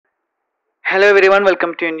Hello everyone,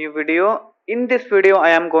 welcome to a new video. In this video, I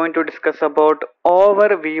am going to discuss about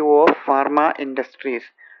overview of pharma industries.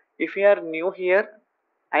 If you are new here,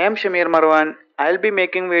 I am Shamir Marvan. I'll be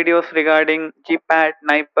making videos regarding GPAT,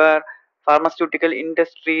 NIPER, pharmaceutical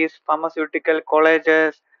industries, pharmaceutical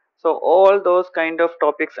colleges. So all those kind of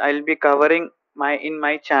topics I'll be covering in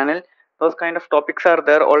my channel. Those kind of topics are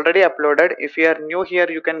there already uploaded. If you are new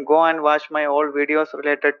here, you can go and watch my old videos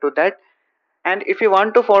related to that. And if you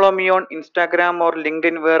want to follow me on Instagram or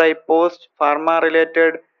LinkedIn, where I post pharma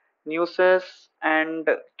related newses and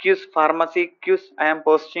quiz, pharmacy quiz, I am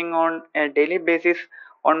posting on a daily basis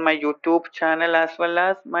on my YouTube channel as well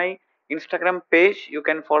as my Instagram page. You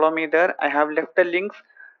can follow me there. I have left the links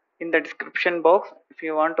in the description box. If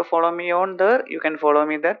you want to follow me on there, you can follow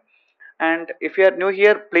me there. And if you are new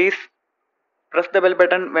here, please press the bell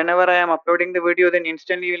button whenever I am uploading the video, then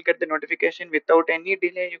instantly you will get the notification without any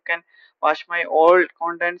delay. You can watch my old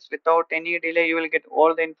contents without any delay. You will get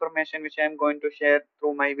all the information which I am going to share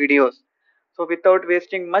through my videos. So without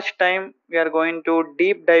wasting much time, we are going to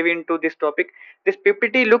deep dive into this topic. This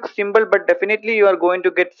PPT looks simple, but definitely you are going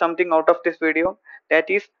to get something out of this video. That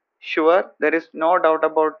is sure. There is no doubt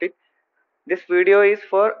about it. This video is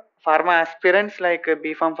for pharma aspirants like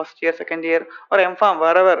bpharm first year, second year, or mpharm,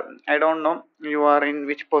 wherever. I don't know you are in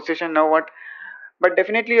which position now, what, but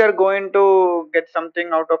definitely you are going to get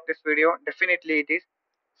something out of this video. Definitely it is.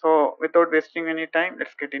 So without wasting any time,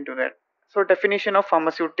 let's get into that. So definition of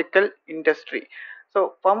pharmaceutical industry.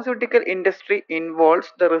 So pharmaceutical industry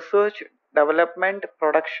involves the research, development,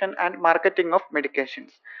 production and marketing of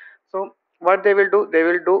medications. So what they will do, they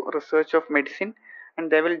will do research of medicine, and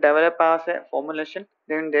they will develop as a formulation,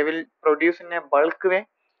 then they will produce in a bulk way,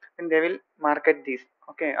 and they will market these.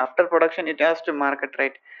 Okay, after production it has to market,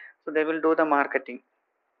 right? So they will do the marketing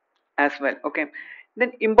as well. Okay,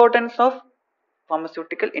 then importance of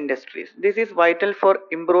pharmaceutical industries. This is vital for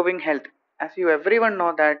improving health. As you everyone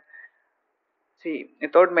know that, see,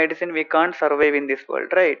 without medicine we can't survive in this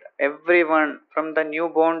world, right? Everyone from the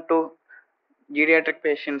newborn to geriatric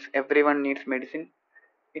patients, everyone needs medicine.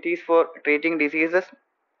 It is for treating diseases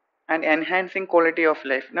and enhancing quality of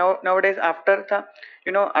life. Nowadays, after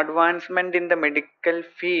the advancement in the medical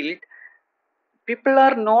field, people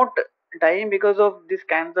are not dying because of this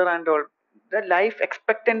cancer and all. The life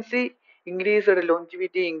expectancy increased,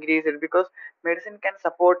 longevity increased, because medicine can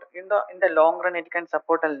support in the long run, it can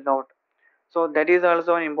support a lot. So that is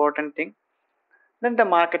also an important thing. Then the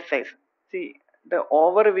market size. See, the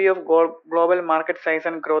overview of global market size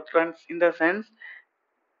and growth trends, in the sense,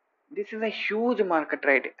 this is a huge market,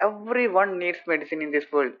 right? Everyone needs medicine in this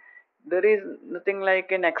world. There is nothing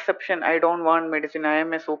like an exception. I don't want medicine, I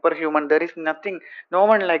am a superhuman. There is nothing, no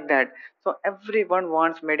one like that. So everyone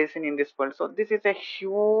wants medicine in this world. So this is a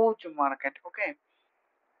huge market. Okay,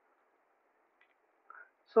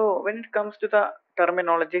 so when it comes to the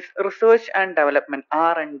terminologies, research and development,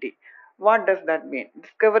 R&D, what does that mean?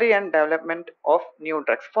 Discovery and development of new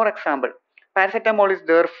drugs. For example, paracetamol is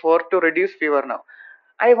there for to reduce fever. Now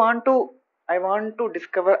I want to I want to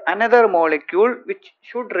discover another molecule which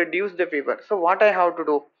should reduce the fever. So what I have to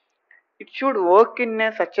do? It should work in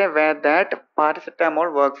such a way that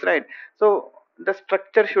paracetamol works, right? So the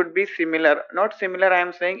structure should be similar, not similar. I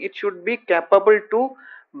am saying it should be capable to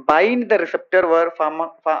bind the receptor where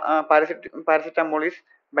paracetamol is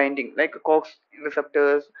binding, like COX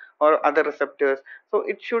receptors or other receptors. So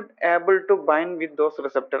it should able to bind with those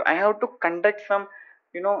receptors. I have to conduct some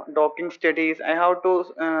docking studies. I have to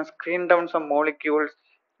screen down some molecules,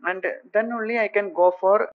 and then only I can go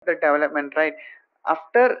for the development, right?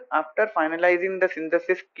 After finalizing the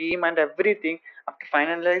synthesis scheme and everything, after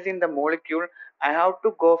finalizing the molecule, I have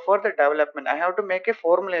to go for the development. I have to make a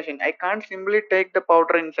formulation. I can't simply take the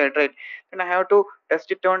powder inside, right? Then I have to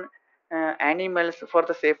test it on animals for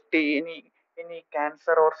the safety. Any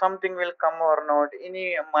cancer or something will come or not,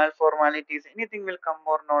 any malformalities, anything will come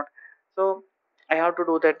or not. So I have to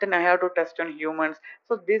do that. Then I have to test on humans.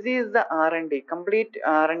 So this is the R&D, complete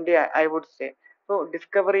R&D, I would say. So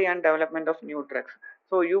discovery and development of new drugs.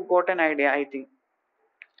 So you got an idea, I think.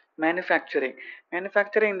 Manufacturing,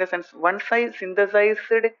 in the sense, once I synthesized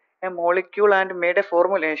a molecule and made a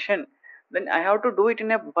formulation, then I have to do it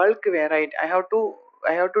in a bulk way, right? I have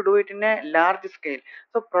to do it in a large scale.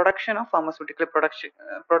 So production of pharmaceutical production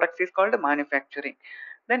products is called manufacturing.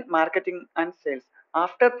 Then marketing and sales.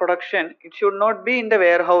 After production, it should not be in the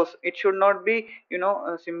warehouse. It should not be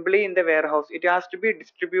simply in the warehouse. It has to be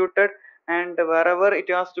distributed, and wherever it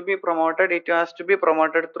has to be promoted, it has to be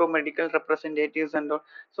promoted through medical representatives and all.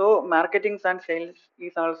 So marketing and sales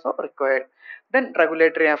is also required. Then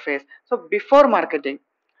regulatory affairs. So before marketing,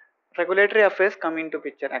 regulatory affairs come into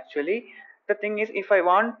picture. Actually, the thing is, if I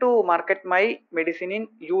want to market my medicine in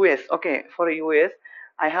US, okay, for US,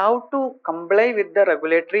 I have to comply with the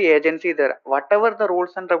regulatory agency there, whatever the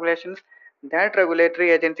rules and regulations that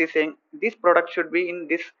regulatory agency is saying this product should be in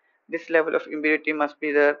this level of impurity must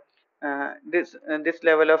be there, this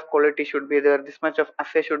level of quality should be there, this much of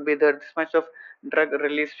assay should be there, this much of drug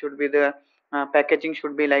release should be there, packaging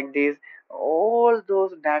should be like this, all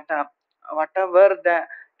those data, whatever the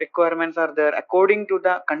requirements are there according to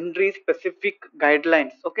the country specific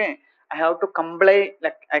guidelines, okay, I have to comply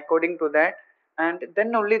like according to that, and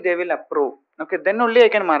then only they will approve, okay, then only I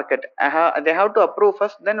can market. They have to approve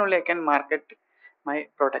first, then only I can market my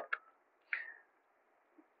product.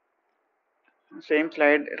 Same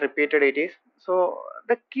slide repeated it is. So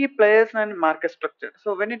the key players and market structure.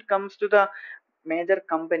 So when it comes to the major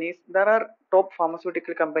companies, there are top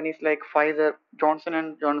pharmaceutical companies like Pfizer, Johnson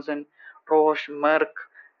and Johnson, Roche, Merck,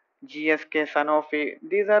 GSK, Sanofi.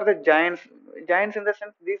 These are the giants. Giants in the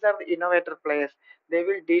sense these are the innovator players. They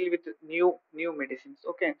will deal with new medicines,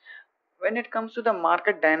 okay. When it comes to the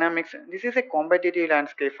market dynamics, this is a competitive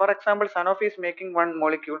landscape. For example, Sanofi is making one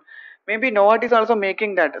molecule, maybe Novartis is also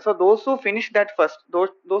making that. So those who finish that first,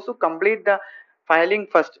 those who complete the filing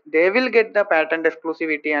first, they will get the patent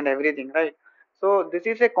exclusivity and everything, right? So this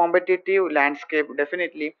is a competitive landscape,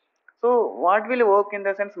 definitely. So what will work in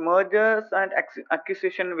the sense mergers and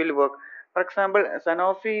acquisition will work. For example,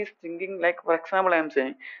 Sanofi is thinking like, for example, I am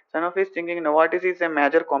saying Sanofi is thinking Novartis is a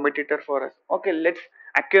major competitor for us. Okay, let's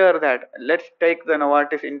acquire that. Let's take the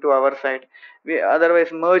Novartis into our side. We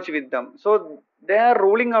otherwise merge with them. So they are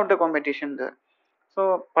ruling out the competition there.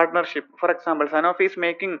 So partnership. For example, Sanofi is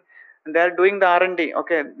making, they are doing the R&D.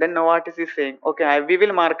 Okay, then Novartis is saying, okay, we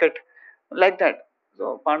will market like that.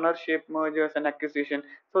 So partnership, mergers, and acquisition.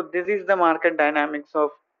 So this is the market dynamics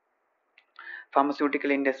of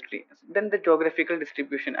pharmaceutical industry. Then the geographical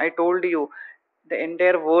distribution. I told you the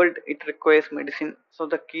entire world it requires medicine, so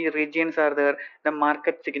the key regions are there, the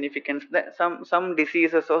market significance, some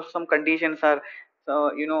diseases or some conditions are,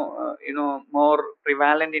 so more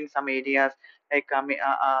prevalent in some areas like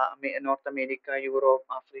North America, Europe,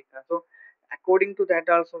 Africa. So according to that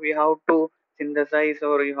also we have to synthesize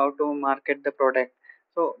or you have to market the product.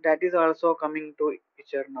 So that is also coming to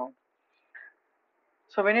picture now.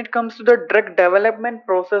 So when it comes to the drug development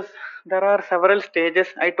process, there are several stages.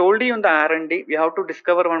 I told you in the R&D, we have to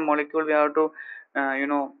discover one molecule, we have to,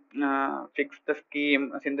 fix the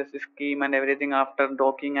scheme, synthesis scheme and everything after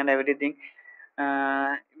docking and everything.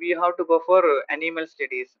 We have to go for animal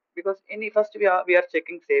studies because any first we are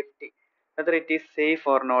checking safety, whether it is safe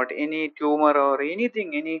or not, any tumor or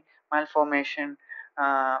anything, any malformation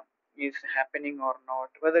is happening or not,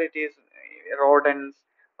 whether it is rodents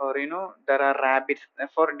or there are rabbits.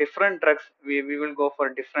 For different drugs we will go for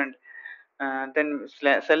different, then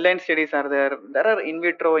cell line studies are there, there are in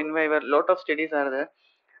vitro in vivo lot of studies are there.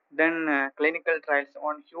 Then clinical trials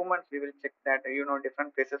on humans we will check that,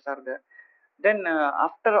 different phases are there. Then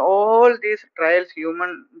after all these trials,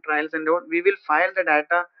 human trials and all, we will file the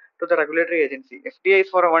data to the regulatory agency. FDA is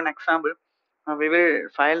for one example. We will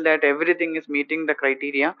file that everything is meeting the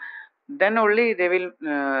criteria, then only they will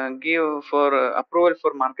give for approval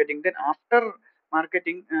for marketing. Then after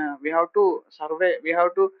marketing, we have to survey, we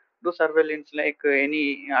have to do surveillance like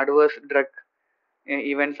any adverse drug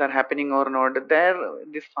events are happening or not, there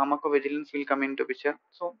this pharmacovigilance will come into picture.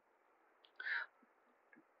 So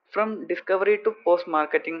from discovery to post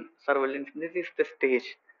marketing surveillance, this is the stage.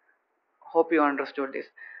 Hope you understood this.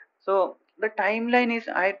 So the timeline is,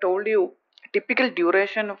 I told you, typical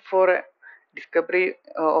duration for a discovery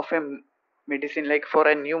of a medicine, like for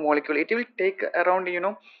a new molecule, it will take around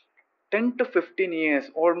 10 to 15 years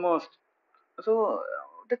almost. So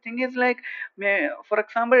the thing is like, for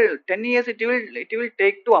example, 10 years it will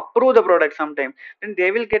take to approve the product sometime, then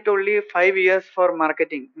they will get only 5 years for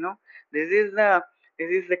marketing. This is the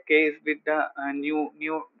this is the case with the new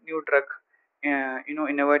drug,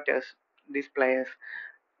 innovators, these players.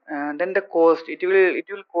 Then the cost, it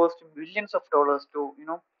will cost billions of dollars to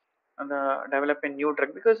develop a new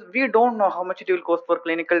drug, because we don't know how much it will cost for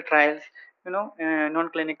clinical trials,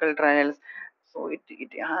 non-clinical trials. So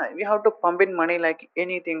we have to pump in money like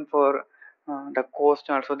anything for the cost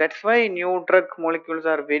also. That's why new drug molecules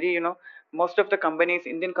are very, most of the companies,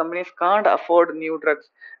 Indian companies can't afford new drugs.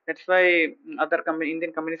 That's why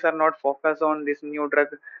Indian companies are not focused on this new drug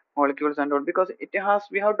molecules and all, because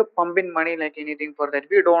we have to pump in money like anything for that.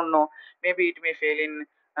 We don't know, maybe it may fail in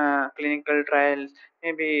clinical trials,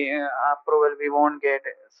 maybe approval we won't get.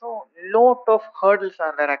 So lot of hurdles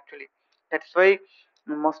are there actually. That's why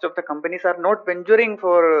most of the companies are not venturing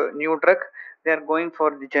for new drug, they are going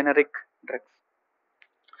for the generic drugs.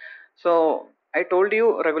 So I told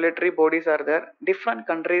you regulatory bodies are there. Different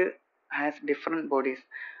countries has different bodies.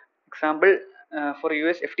 Example, for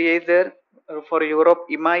US FDA is there, for Europe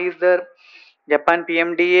EMA is there, Japan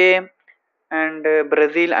PMDA, and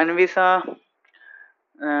Brazil Anvisa,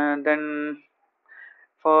 then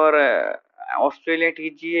for Australia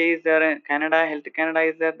TGA is there, Canada Health Canada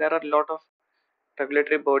is there. There are a lot of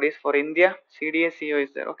regulatory bodies. For India CDSCO is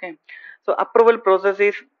there. Okay, so approval process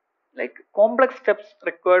is like complex steps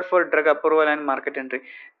required for drug approval and market entry.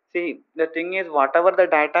 See, the thing is, whatever the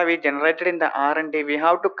data we generated in the R&D, we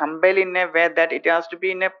have to compile in a way that it has to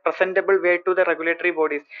be in a presentable way to the regulatory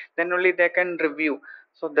bodies. Then only they can review.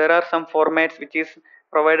 So there are some formats which is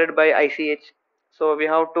provided by ICH. So we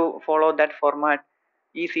have to follow that format.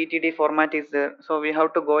 ECTD format is there. So we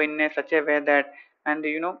have to go in a such a way that, and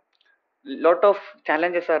lot of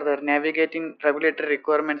challenges are there navigating regulatory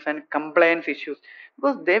requirements and compliance issues,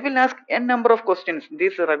 because they will ask n number of questions.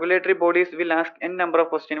 These regulatory bodies will ask n number of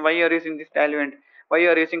questions. Why you are using this diluent? Why you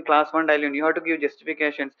are using class 1 diluent? You have to give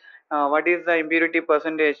justifications. What is the impurity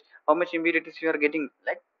percentage? How much impurities you are getting?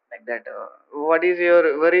 Like that. What is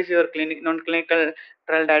your, where is your clinic non-clinical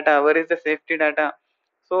trial data? Where is the safety data?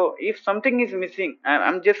 So if something is missing,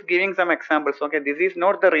 I'm just giving some examples. Okay, this is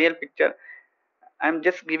not the real picture. I'm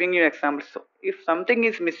just giving you examples. So if something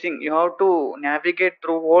is missing, you have to navigate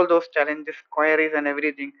through all those challenges, queries, and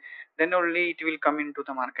everything. Then only it will come into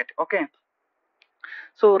the market. Okay.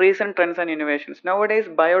 So recent trends and innovations. Nowadays,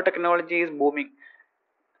 biotechnology is booming.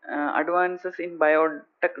 Advances in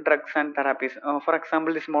biotech drugs and therapies. For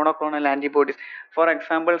example, this monoclonal antibodies. For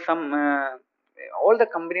example, some all the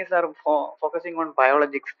companies are focusing on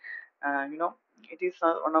biologics. It is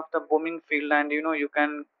one of the booming field, and you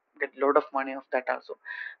can get a lot of money of that also.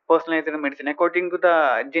 Personalized medicine. According to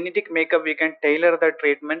the genetic makeup, we can tailor the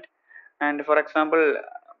treatment. And for example,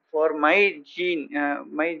 for my gene,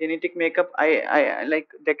 my genetic makeup, I like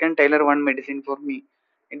they can tailor one medicine for me.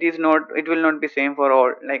 It is not, it will not be same for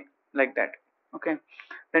all, like that. Okay.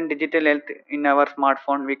 Then digital health, in our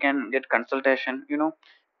smartphone we can get consultation.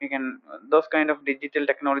 We can, those kind of digital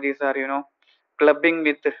technologies are clubbing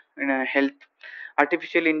with health.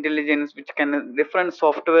 Artificial intelligence, which can, different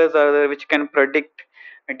softwares are there which can predict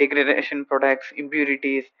degradation products,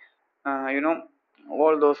 impurities, uh, you know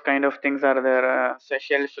all those kind of things are there.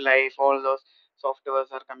 Shelf life, all those softwares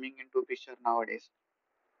are coming into picture nowadays.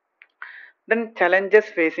 Then challenges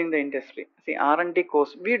facing the industry. See, R&D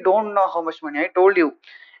costs. We don't know how much money. I told you,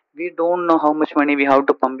 we don't know how much money we have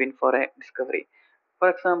to pump in for a discovery. For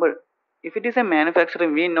example, if it is a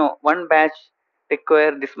manufacturing, we know one batch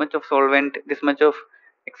require this much of solvent, this much of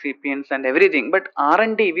excipients and everything. But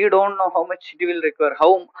R&D, we don't know how much it will require.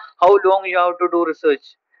 How long you have to do research.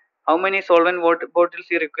 How many solvent bottles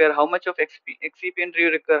you require. How much of excipient you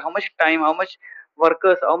require. How much time. How much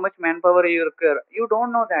workers. How much manpower you require. You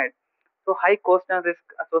don't know that. So high cost and risk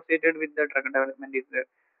associated with the drug development is there.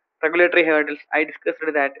 Regulatory hurdles, I discussed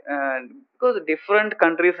that, because different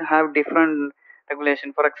countries have different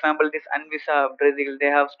regulation. For example, this Anvisa Brazil, they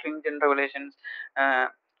have stringent regulations, uh,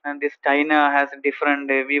 and this China has different.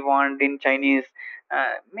 We want in Chinese.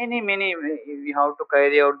 Many we have to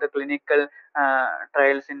carry out the clinical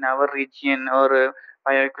trials in our region, or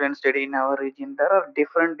bioequivalent study in our region. There are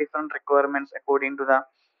different requirements according to the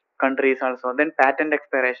countries also. Then patent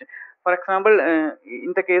expiration. For example,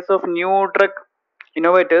 in the case of new drug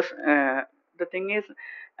innovators, the thing is,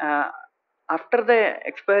 uh, after the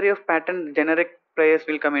expiry of patent, generic players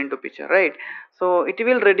will come into picture, right? So it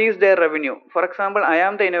will reduce their revenue. For example, I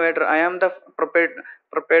am the innovator, I am the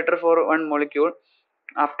proprietor for one molecule.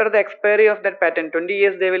 After the expiry of that patent, 20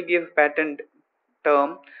 years they will give patent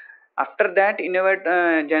term. After that,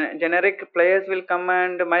 generic players will come,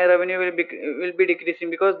 and my revenue will be decreasing,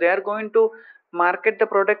 because they are going to market the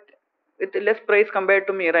product with less price compared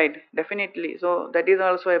to me, right? Definitely. So that is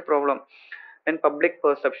also a problem. And public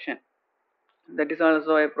perception, that is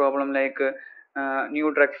also a problem. Like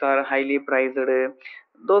new drugs are highly priced.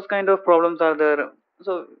 Those kind of problems are there.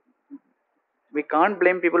 So we can't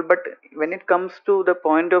blame people, but when it comes to the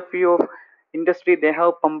point of view of industry, they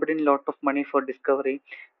have pumped in lot of money for discovery.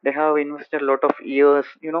 They have invested a lot of years.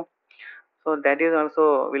 So that is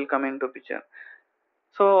also will come into picture.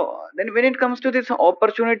 So then when it comes to this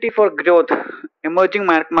opportunity for growth, emerging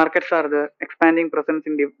markets are the expanding presence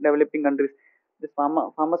in developing countries. The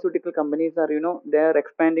pharmaceutical companies are, they are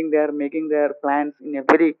expanding, they are making their plans in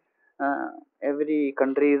uh, every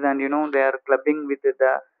countries, and they are clubbing with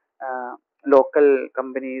the local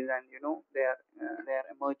companies, and they are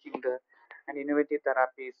emerging the and innovative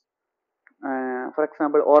therapies. For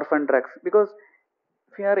example, orphan drugs, because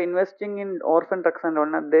if you are investing in orphan drugs and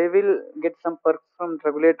all, they will get some perks from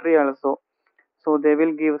regulatory also. So they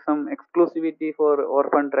will give some exclusivity for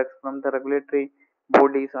orphan drugs from the regulatory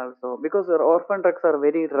bodies also, because orphan drugs are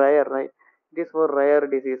very rare, right? These were rare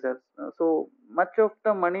diseases. So much of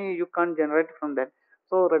the money you can't generate from that.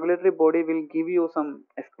 So regulatory body will give you some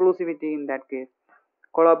exclusivity in that case.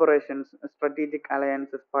 Collaborations, strategic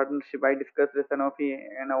alliances, partnership. I discussed with Sanofi,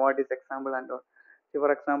 what is example and all. So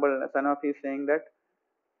for example, Sanofi is saying that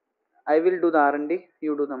I will do the R&D,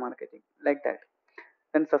 you do the marketing, like that.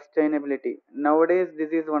 Then sustainability. Nowadays,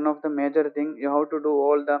 this is one of the major thing. You have to do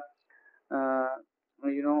all the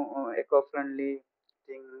eco-friendly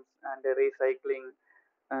things and recycling.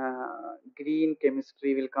 Green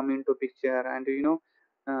chemistry will come into picture, and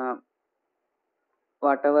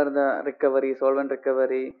whatever the recovery, solvent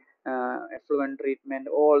recovery, effluent treatment,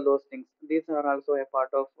 all those things. These are also a part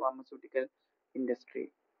of pharmaceutical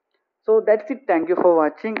industry. So that's it. Thank you for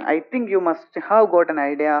watching. I think you must have got an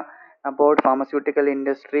idea about pharmaceutical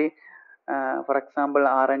industry. For example,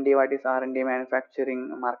 R&D. What is R&D?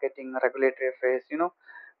 Manufacturing, marketing, regulatory affairs.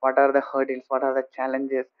 What are the hurdles? What are the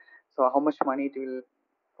challenges? So how much money it will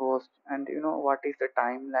cost, and what is the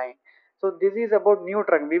timeline? So this is about new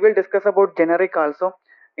drug. We will discuss about generic also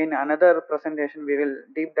in another presentation. We will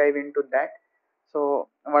deep dive into that. So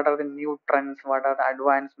what are the new trends? What are the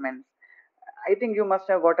advancements? I think you must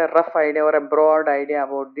have got a rough idea or a broad idea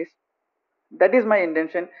about this. That is my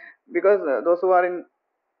intention, because those who are in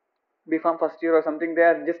bpharm first year or something, they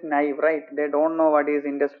are just naive, right? They don't know what is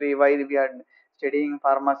industry, why we are studying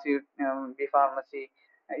pharmacy, bpharmacy.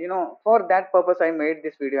 For that purpose, I made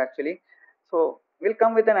this video actually. So we'll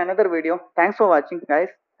come with another video. Thanks for watching, guys.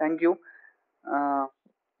 Thank you.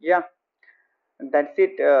 Yeah, that's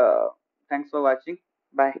it. Thanks for watching.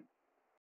 Bye.